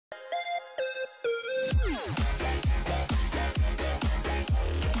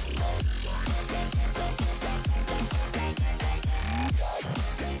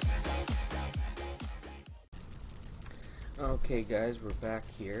Okay guys, we're back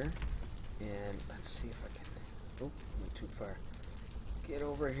here, and let's see if I can, oh, went too far, get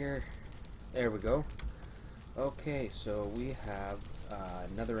over here, there we go. Okay, so we have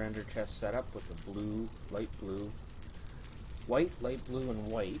another ender chest set up with the blue, light blue, white, light blue,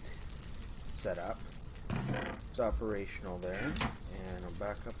 and white set up. It's operational there, and I'll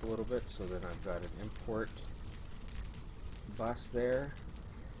back up a little bit, so then I've got an import bus there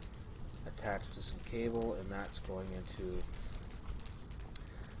attached to some cable, and that's going into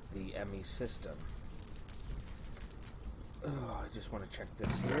the ME system. Oh, I just want to check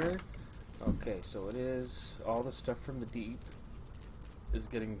this here. Okay, so it is all the stuff from the deep is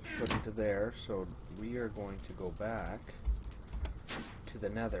getting put into there, so we are going to go back to the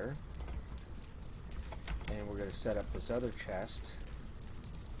Nether, and we're going to set up this other chest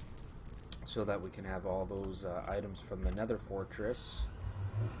so that we can have all those items from the Nether fortress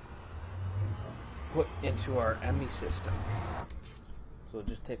put into our ME system. So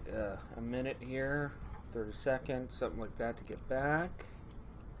just take a minute here, 30 seconds, something like that to get back.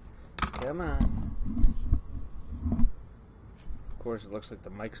 Come on. Of course, it looks like the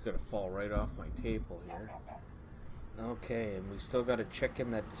mic's going to fall right off my table here. Okay, and we still got a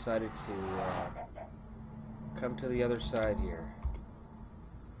chicken that decided to come to the other side here.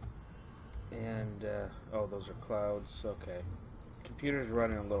 And, oh, those are clouds. Okay. Computer's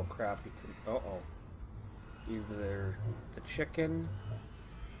running a little crappy. Uh-oh. Either the chicken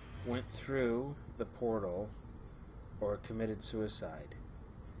went through the portal or committed suicide.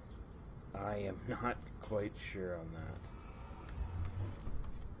 I am not quite sure on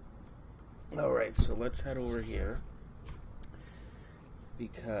that. Alright, so let's head over here,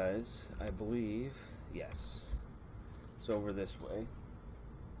 because I believe, yes, it's over this way.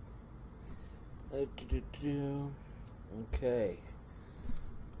 Okay,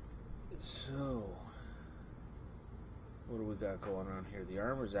 so what do we got going on here? The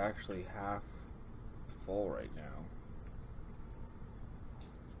armor's actually half full right now.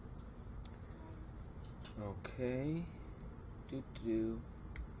 Okay.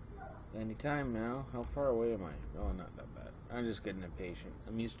 Anytime now. How far away am I? Oh, not that bad. I'm just getting impatient.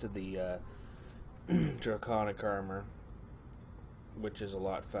 I'm used to the draconic armor, which is a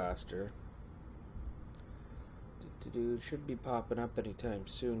lot faster. It should be popping up anytime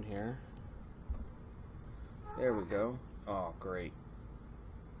soon here. There we go. Oh, great.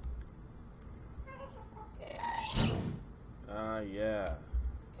 Yeah.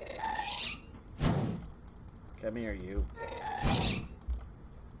 Come here, you.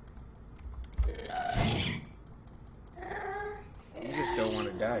 You just don't want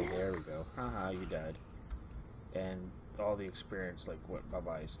to die. There we go. Haha, you died. And all the experience, like, what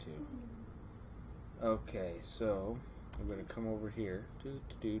bye-byes too. Okay, so I'm gonna come over here.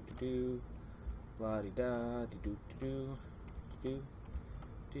 La-di-da, do.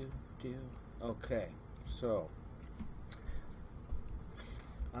 Okay, so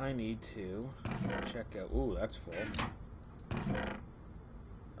I need to check out. Ooh, that's full.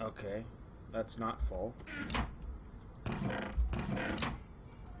 Okay, that's not full.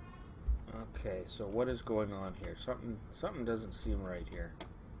 Okay, so what is going on here? Something doesn't seem right here.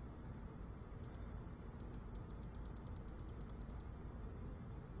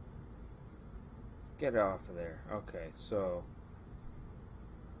 Get off of there. Okay, so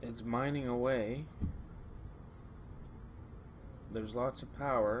it's mining away. There's lots of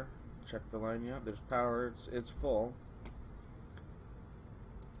power. Check the line out. There's power. It's full.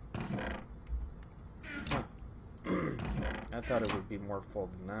 Huh. I thought it would be more full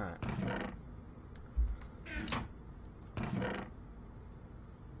than that.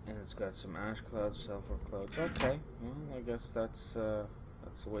 And it's got some ash clouds, sulfur clouds. Okay, well, I guess that's the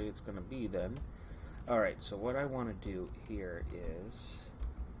way it's gonna be then. Alright, so what I want to do here is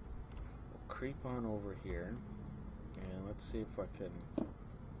we'll creep on over here, and let's see if I can.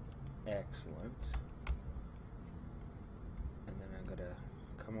 Excellent. And then I'm gonna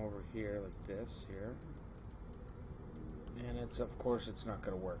come over here like this here, and it's, of course, it's not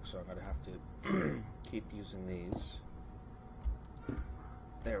gonna work, so I'm gonna have to keep using these.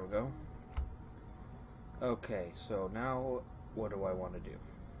 There we go. Okay, so now what do I want to do?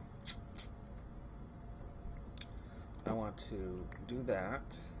 I want to do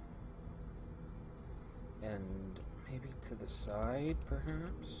that, and maybe to the side,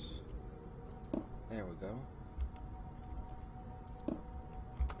 perhaps. There we go.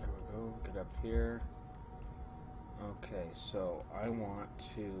 There we go. Get up here. Okay, so I want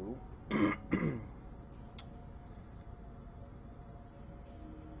to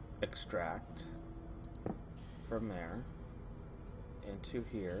extract from there into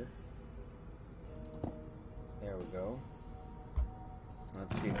here. There we go.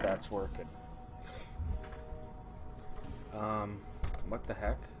 Let's see if that's working. What the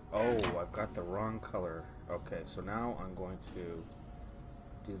heck? Oh, I've got the wrong color. Okay, so now I'm going to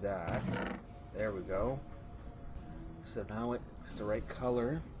do that. There we go. So now it's the right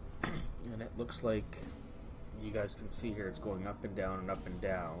color, and it looks like you guys can see here it's going up and down and up and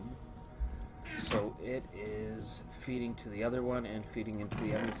down. So it is feeding to the other one and feeding into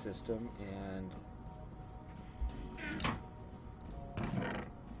the ME system, and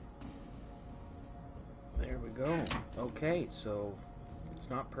there we go. Okay, so it's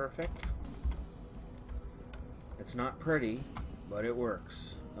not perfect. It's not pretty, but it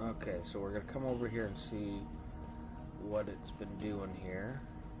works. Okay, so we're going to come over here and see what it's been doing here.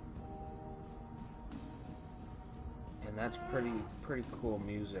 And that's pretty cool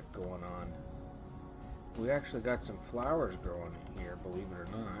music going on. We actually got some flowers growing here, believe it or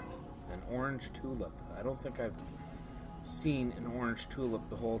not. An orange tulip. I don't think I've seen an orange tulip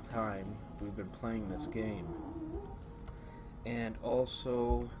the whole time we've been playing this game. And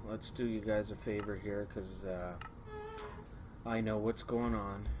also, let's do you guys a favor here, because I know what's going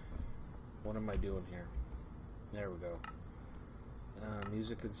on. What am I doing here? There we go.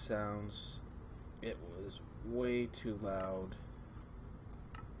 Music and sounds. It was way too loud.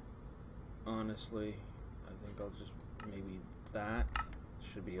 Honestly, I think I'll just maybe that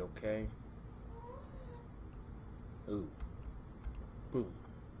should be okay. Ooh. Boom.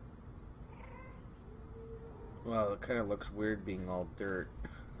 Well, it kind of looks weird being all dirt.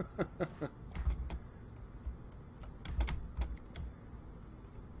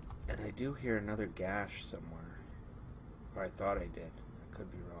 And I do hear another gash somewhere. Or I thought I did. I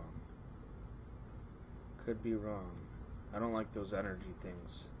could be wrong. Could be wrong. I don't like those energy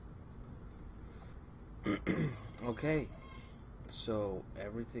things. Okay. So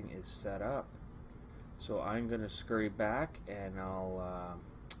everything is set up. So I'm going to scurry back and I'll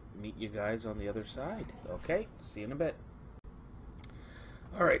meet you guys on the other side. Okay? See you in a bit.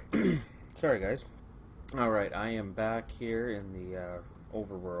 Alright. Sorry guys. Alright, I am back here in the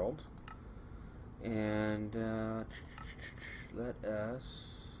overworld. And let us...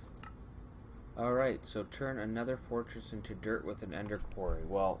 Alright, so turn another fortress into dirt with an ender quarry.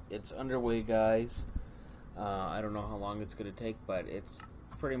 Well, it's underway, guys. I don't know how long it's going to take, but it's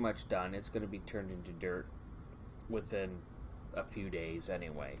pretty much done. It's going to be turned into dirt within a few days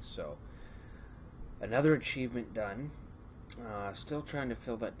anyway. So, another achievement done. Still trying to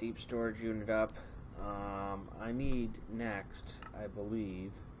fill that deep storage unit up. I need next, I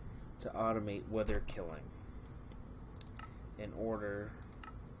believe, to automate wither killing in order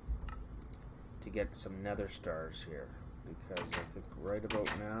to get some nether stars here, because I think right about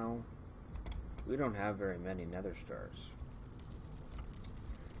now we don't have very many nether stars.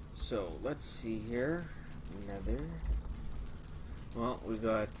 So let's see here. Nether. Well, we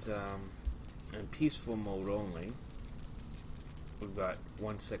got in peaceful mode only. We've got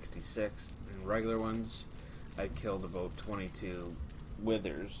 166. In regular ones, I killed about 22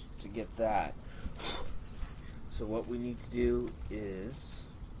 withers to get that. So what we need to do is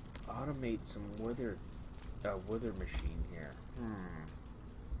automate some wither machine here.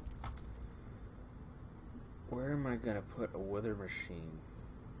 Where am I gonna put a wither machine?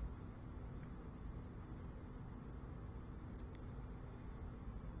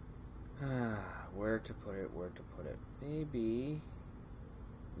 Where to put it, where to put it. Maybe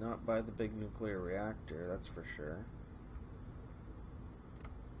not by the big nuclear reactor, that's for sure.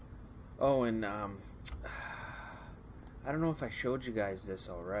 Oh, and I don't know if I showed you guys this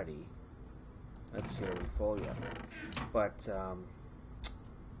already. Let's see, are we full yet? But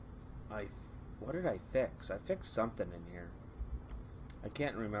what did I fix? I fixed something in here. I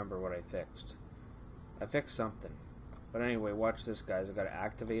can't remember what I fixed. I fixed something. But anyway, watch this, guys. I've got to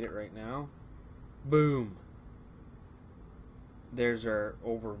activate it right now. Boom! There's our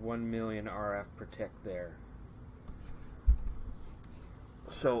over 1 million RF per tick there.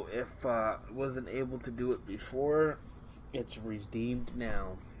 So if I wasn't able to do it before, it's redeemed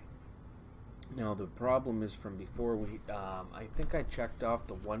now. Now the problem is from before I think I checked off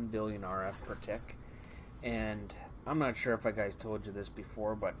the 1 billion RF per tick, and I'm not sure if I guys told you this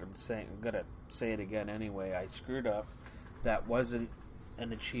before, but I'm gonna say it again anyway. I screwed up. That wasn't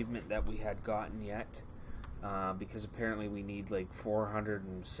an achievement that we had gotten yet, because apparently we need like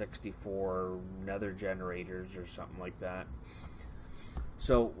 464 nether generators or something like that.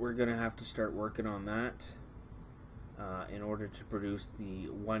 So we're gonna have to start working on that in order to produce the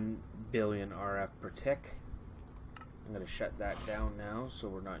 1 billion RF per tick. I'm going to shut that down now so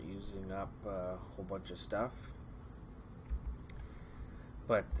we're not using up a whole bunch of stuff.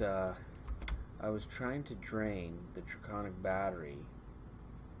 But I was trying to drain the draconic battery,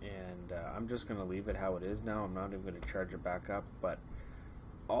 and I'm just going to leave it how it is now. I'm not even going to charge it back up, but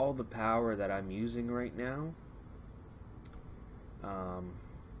all the power that I'm using right now,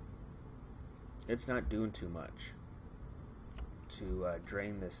 it's not doing too much to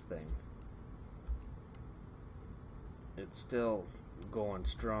drain this thing. It's still going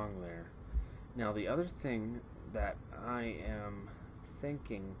strong there. Now the other thing that I am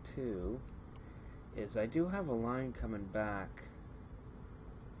thinking too is I do have a line coming back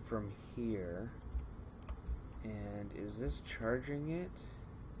from here, and is this charging it?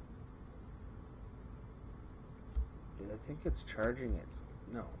 I think it's charging it.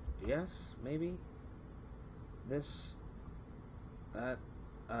 No. Yes? Maybe? This... That...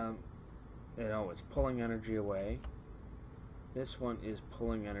 You know, it's pulling energy away. This one is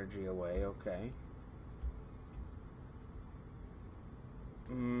pulling energy away. Okay.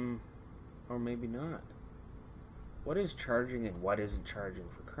 Or maybe not. What is charging and what isn't charging?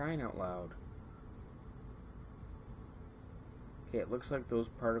 For crying out loud. Okay, it looks like those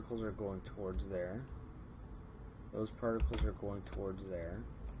particles are going towards there. Those particles are going towards there.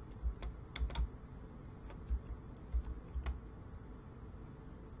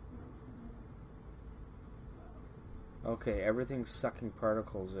 Okay, everything's sucking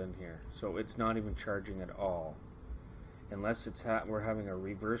particles in here, so it's not even charging at all. Unless it's we're having a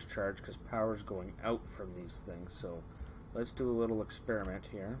reverse charge because power's going out from these things. So let's do a little experiment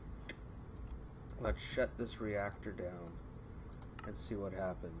here. Let's shut this reactor down and see what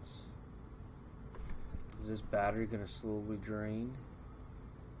happens. Is this battery going to slowly drain?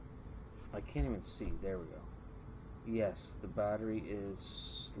 I can't even see. There we go. Yes, the battery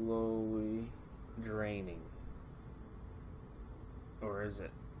is slowly draining. Or is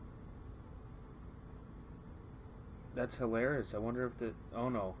it? That's hilarious. I wonder if the... Oh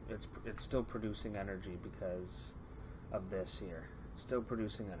no, it's still producing energy because of this here. It's still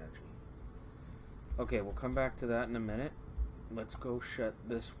producing energy. Okay, we'll come back to that in a minute. Let's go shut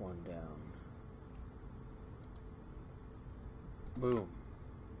this one down. Boom.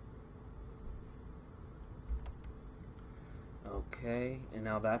 Okay, and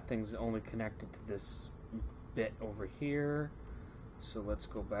now that thing's only connected to this bit over here. So let's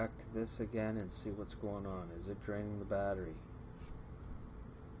go back to this again and see what's going on. Is it draining the battery?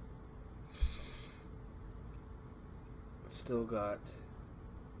 Still got...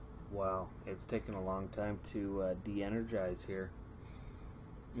 Wow, it's taken a long time to de-energize here.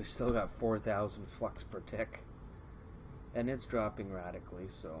 We've still got 4,000 flux per tick. And it's dropping radically,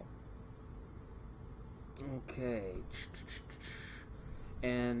 so... Okay.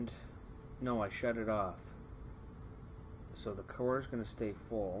 And... No, I shut it off. So the core is going to stay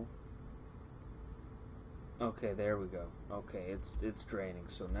full. Okay, there we go. Okay, it's draining.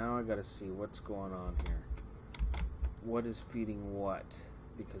 So now I got to see what's going on here. What is feeding what?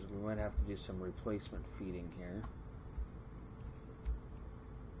 Because we might have to do some replacement feeding here.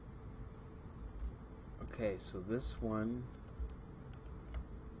 Okay, so this one...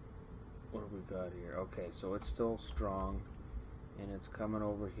 What do we got here? Okay, so it's still strong. And it's coming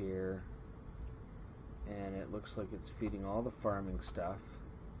over here. And it looks like it's feeding all the farming stuff.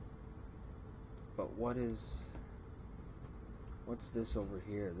 But what's this over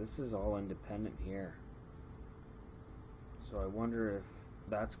here? This is all independent here. So I wonder if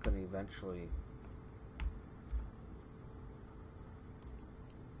that's going to eventually...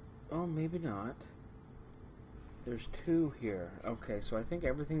 Oh, maybe not. There's two here. Okay, so I think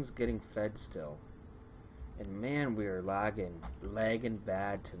everything's getting fed still. And man, we are lagging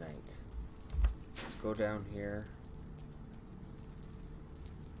bad tonight. Let's go down here.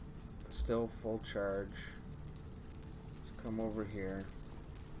 Still full charge. Let's come over here.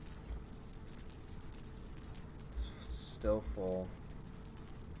 Still full.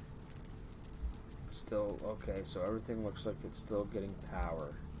 Still, okay, so everything looks like it's still getting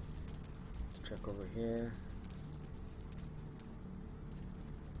power. Let's check over here.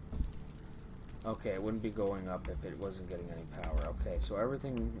 Okay, it wouldn't be going up if it wasn't getting any power. Okay, so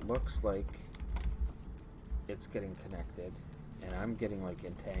everything looks like it's getting connected, and I'm getting like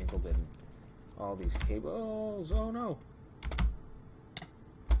entangled in all these cables. Oh no!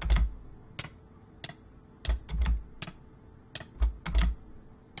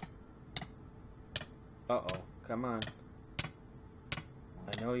 Uh-oh, come on.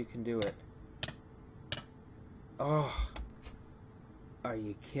 I know you can do it. Oh, are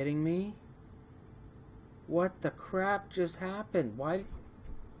you kidding me? What the crap just happened? Why?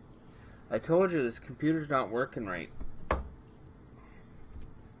 I told you this computer's not working right.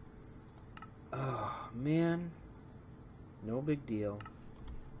 Oh, man. No big deal.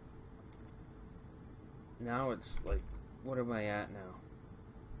 Now it's like, what am I at now?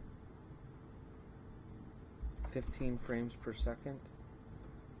 15 frames per second?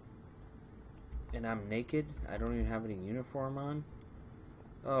 And I'm naked? I don't even have any uniform on?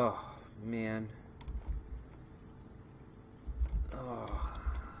 Oh, man.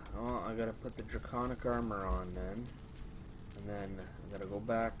 Oh, I gotta put the draconic armor on then. And then I gotta go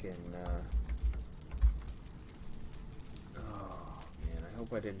back and, oh, man, I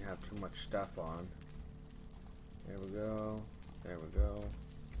hope I didn't have too much stuff on. There we go. There we go.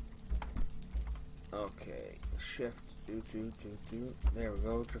 Okay, shift, do. There we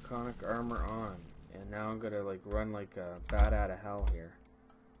go, draconic armor on. And now I'm gonna like run like a bat out of hell here.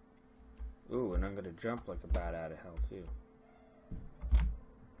 Ooh, and I'm gonna jump like a bat out of hell too.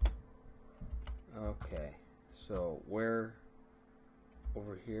 Okay, so where?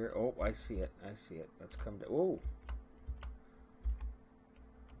 Over here. Oh, I see it. I see it. Let's come to. Oh,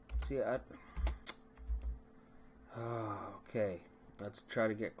 see it. Okay, let's try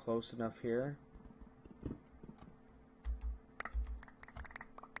to get close enough here.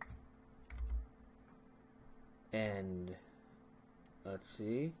 And let's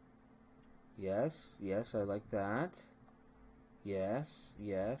see. Yes, I like that. Yes.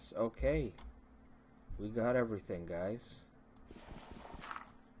 Okay. We got everything, guys.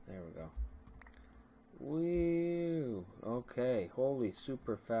 There we go. Woo! Okay, holy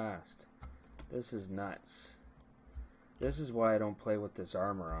super fast. This is nuts. This is why I don't play with this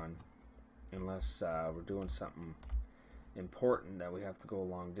armor on. Unless we're doing something important that we have to go a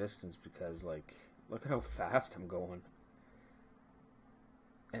long distance, because, like, look at how fast I'm going.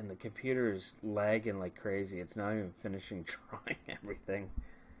 And the computer is lagging like crazy. It's not even finishing drawing everything.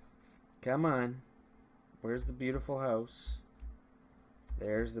 Come on. Where's the beautiful house?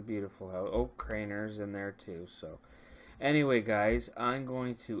 There's the beautiful house. Oh, Craner's in there too. So, anyway, guys, I'm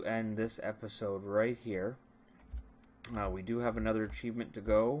going to end this episode right here. We do have another achievement to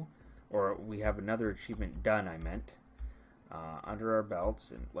go. Or we have another achievement done, I meant. Under our belts.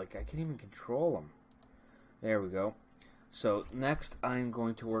 And, like, I can't even control them. There we go. So, next I'm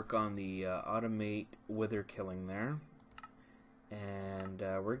going to work on the automate wither killing there. And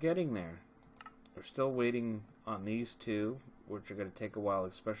we're getting there. We're still waiting on these two, which are going to take a while,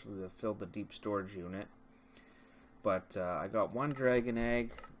 especially to fill the deep storage unit. But I got one dragon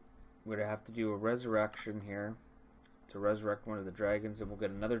egg. We're going to have to do a resurrection here to resurrect one of the dragons, and we'll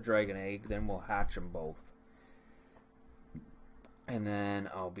get another dragon egg, then we'll hatch them both. And then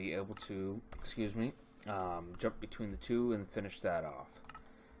I'll be able to, jump between the two and finish that off.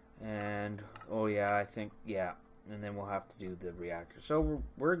 And, oh yeah, I think, yeah. And then we'll have to do the reactor. So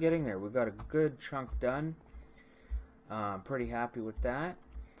we're getting there. We've got a good chunk done. I'm pretty happy with that.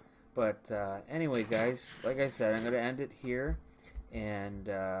 But anyway, guys, like I said, I'm going to end it here. And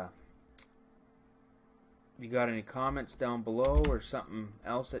if you got any comments down below or something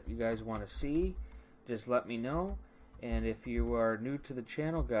else that you guys want to see, just let me know. And if you are new to the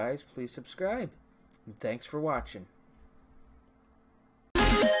channel, guys, please subscribe. And thanks for watching.